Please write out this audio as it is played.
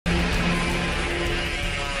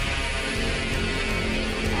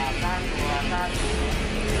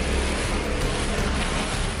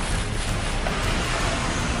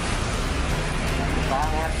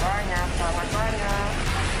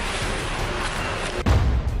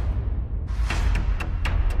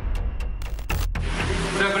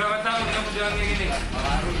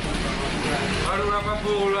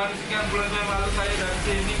bulan, sekian bulan yang lalu saya dari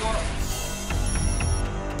sini kok.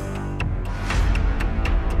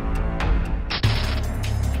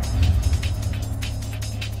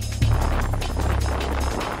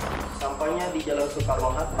 Sampainya di Jalan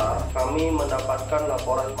Soekarno-Hatta, kami mendapatkan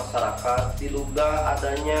laporan masyarakat diduga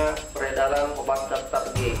adanya peredaran obat daftar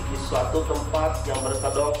G di suatu tempat yang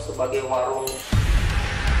berkedok sebagai warung.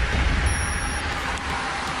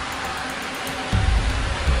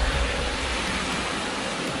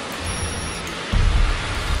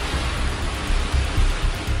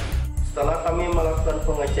 Setelah kami melakukan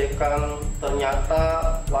pengecekan, ternyata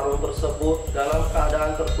warung tersebut dalam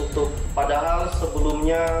keadaan tertutup, padahal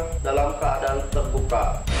sebelumnya dalam keadaan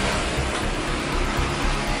terbuka.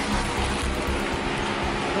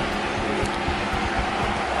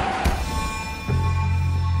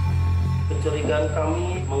 Kecurigaan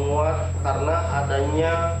kami menguat karena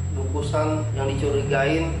adanya bungkusan yang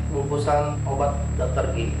dicurigain bungkusan obat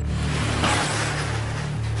daftar G.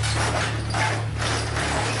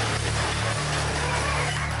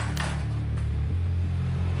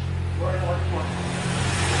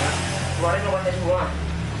 Keluarin obatnya semua.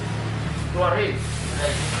 Keluarin.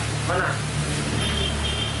 Mana?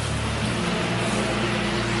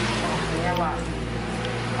 Ini apa?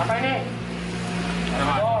 Apa ini?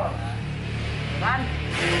 Oh. Kan?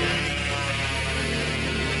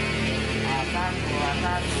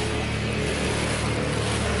 Satu.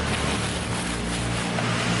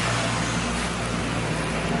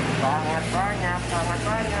 Sangat banyak.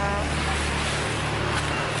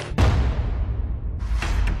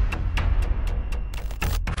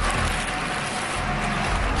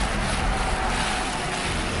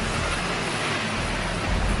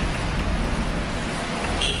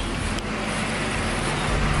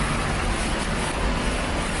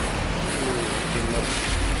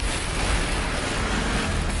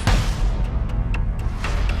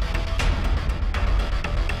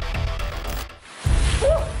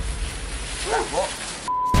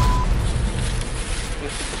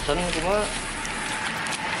 Cuma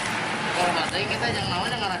kalau katanya kita yang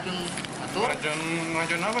namanya ngeracun atur.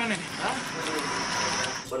 Racun apa nih? Hah?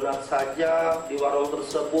 benar saja di warung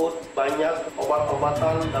tersebut banyak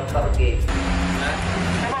obat-obatan daftar G.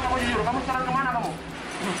 Emang kamu jujur, kamu sekarang kemana kamu?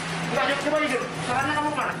 Enggak, coba jujur, sekarangnya kamu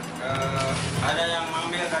kemana? Ada yang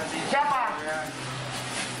ngambil tadi. Siapa? Ya.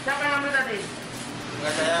 Siapa yang ambil tadi?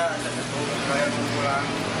 Enggak, saya mau pulang.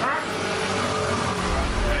 Hah?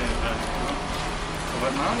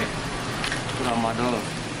 Obat mana nih? Tramadol.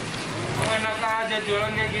 Enak aja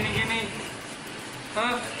jualan kayak gini-gini.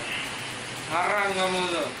 Hah? Ngarang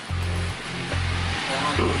kamu tuh.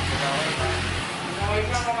 Mau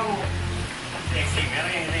ikut apa kamu? Aksi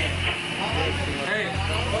merah yang ini. Hei.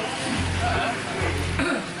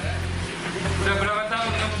 Udah berapa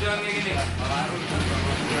tahun kamu jalan kayak gini?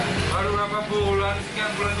 Baru berapa bulan,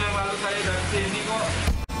 sekian bulan yang lalu saya dari sini kok.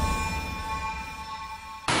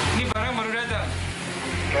 Ini barang baru datang?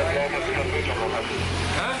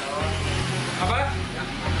 Hah? Apa?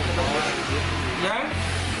 Yang?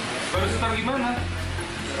 Baru setor gimana?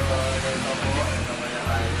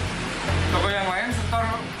 Toko yang lain setor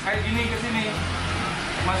kayak gini ke sini.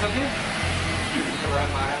 Maksudnya?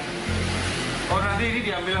 Oh, nanti ini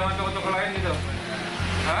diambil sama toko-toko lain gitu?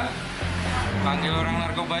 Hah? Panggil orang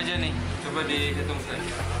narkoba aja nih. Coba dihitung saya.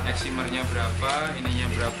 Eksimernya berapa, ininya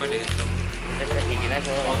berapa, dihitung.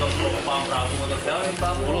 Untuk Prabu, untuk siapa?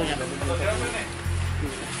 40-nya. Untuk siapa nih?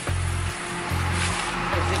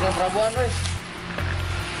 Untuk Prabuan, guys.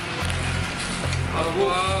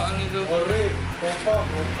 Apaan itu? Toko.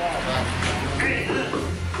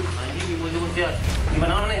 Anjing ibu-ibu siap.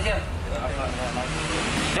 Gimana nih siap?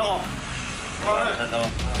 Joko.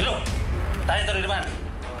 Duduk. Tanya tuh di depan.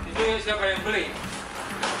 Itu siapa yang beli?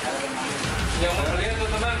 Yang mau beli itu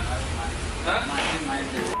teman? Hah?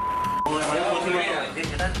 Yang mau beli ya?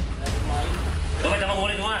 Coba kita mau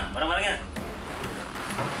beli semua barang-barangnya.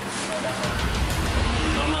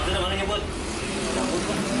 Kalau maksudnya mana nyebut?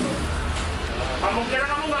 Kamu kira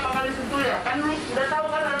kamu nggak bakal disentuh ya? Kan lu udah tahu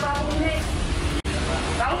kan ada Prabu ini.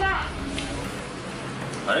 Tahu nggak?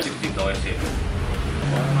 Ada di WC.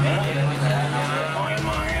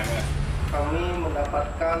 Main-main. Kami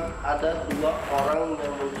mendapatkan ada 2 orang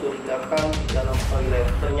yang mencurigakan di dalam toilet.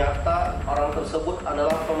 Ternyata orang tersebut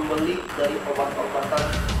adalah pembeli dari obat-obatan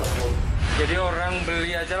tersebut. Jadi orang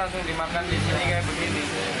beli aja langsung dimakan di sini kayak begini.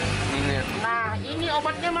 Ini. Nah, ini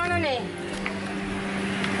obatnya mana nih?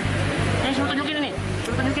 Ini suruh tunjukin nih.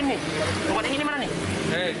 Obat yang ini mana nih?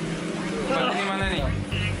 Hei, obat ini mana nih?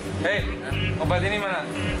 Hei, obat ini mana?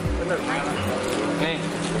 Nih.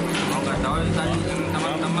 Oh, nggak tahu tadi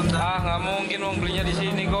teman-teman. Ah, nggak mungkin mau belinya di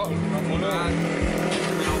sini kok.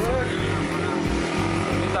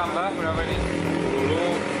 Ini tambah berapa ini?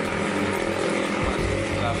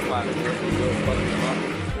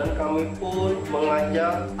 8. Dan kami pun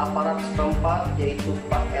mengajak aparat setempat yaitu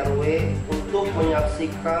Pak RW untuk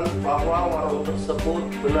menyaksikan bahwa warung tersebut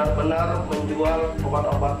benar-benar menjual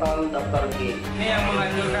obat-obatan daftar G. Ini yang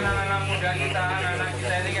menghancurkan anak-anak muda kita, anak-anak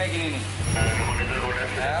kita ini kayak gini nih. Kemudian udah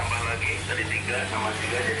tambah lagi dari 3 sama 3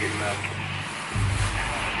 jadi 6.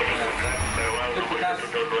 Berdasarkan Perwal nomor 1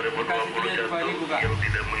 tahun 2020 Buka. yang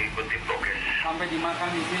tidak mengikuti prokes. Sampai dimakan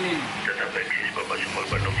di sini. Tetap eksis Bapak Sumber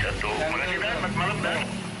Bandung 1. Makasih dah, selamat malam dah.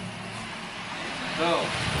 Tuh.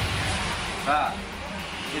 Nah,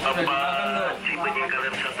 itu udah dimakan tuh. Si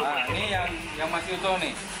penyingkaran 1. Nah, ini yang masih utuh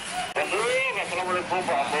nih. Assalamualaikum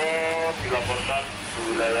Pak Bos, dilaporkan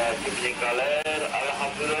wilayah Penyingkaler,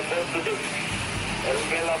 alhamdulillah sudah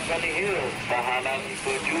LP8 Hill, tahanan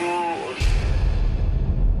 7.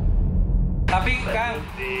 Tapi Kang,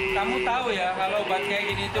 kamu tahu ya kalau obat kayak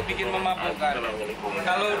gini itu bikin memabukkan.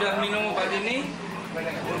 Kalau udah minum obat ini,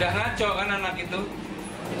 udah ngaco kan anak itu.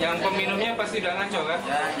 Yang peminumnya pasti udah ngaco kan?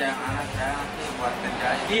 Ya, anak ya, buat kerja.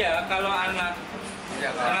 Iya, kalau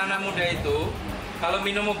anak-anak muda itu, kalau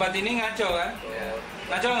minum obat ini ngaco kan?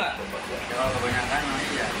 Ngaco nggak? Kalau kebanyakan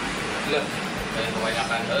iya. Loh,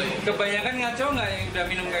 Kebanyakan kebanyakan ngaco nggak yang udah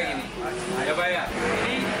minum kayak gini? Ya Pak ya.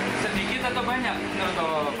 Ini sedikit atau banyak menurut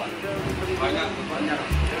Bapak? banyak.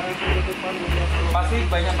 Pasti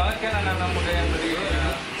banyak banget kan anak-anak muda yang beli.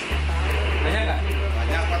 Banyak nggak?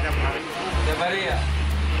 Banyak Pak tiap hari. Tiap hari ya?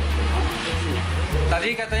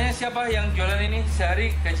 Tadi katanya siapa yang jualan ini?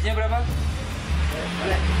 Sehari gajinya berapa?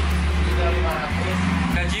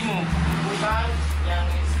 3.500. Gajimu? Bukan yang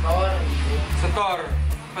store Setor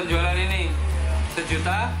penjualan ini 1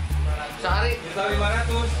 juta? sehari.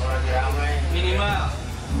 1.500.000 minimal.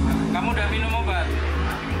 Kamu udah minum obat?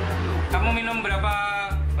 Kamu minum berapa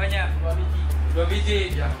banyak? 2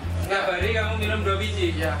 biji. Setiap hari kamu minum 2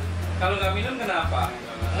 biji? Ya. Kalau nggak minum kenapa?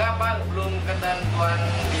 Enggak Pak, belum ketentuan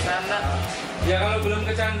di sana. Ya kalau belum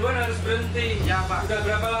kecanduan harus berhenti. Ya, Pak. Udah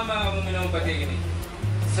berapa lama kamu minum obat kayak gini?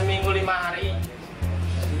 Seminggu 5 hari.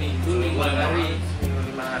 Seminggu 5 hari.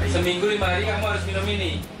 Seminggu 5 hari. Seminggu 5 hari kamu harus minum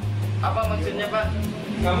ini. Apa maksudnya Pak?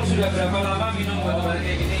 Kamu sudah berapa lama minum obat-obat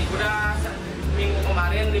kayak gini? Udah minggu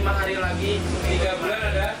kemarin 5 hari lagi. 3 bulan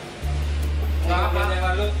ada? Nggak, 3 bulan Pak. yang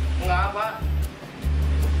lalu? Enggak Pak.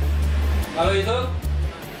 Kalau itu?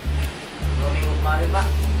 2 minggu kemarin Pak.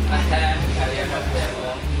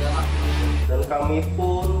 Dan kami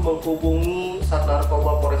pun menghubungi Sat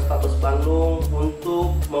Narkoba Polrestabes Bandung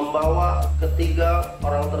untuk membawa ketiga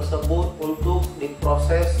orang tersebut